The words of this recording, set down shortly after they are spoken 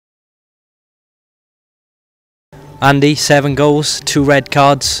Andy, 7 goals, 2 red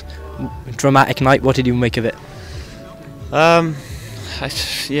cards, dramatic night. What did you make of it?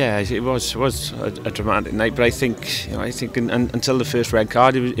 Yeah, it was a dramatic night, but I think until the first red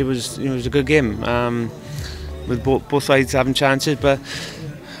card, it was a good game with both sides having chances. But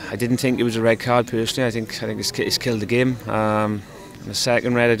I didn't think it was a red card personally. I think it's killed the game. The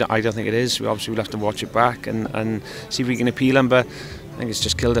second red, I don't think it is. We'll have to watch it back and see if we can appeal them. But I think it's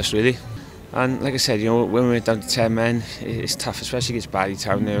just killed us really. And like I said, when we went down to 10 men, it's tough, especially against Barry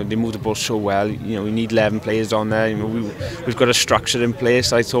Town. They moved the ball so well. We need 11 players on there. We've got a structure in place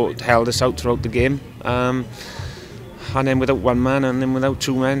that I thought held us out throughout the game. And then without 1 man, and then without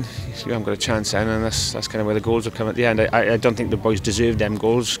 2 men, you haven't got a chance then. And that's kind of where the goals have come at the end. I don't think the boys deserved them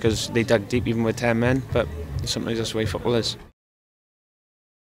goals because they dug deep even with 10 men. But sometimes that's the way football is.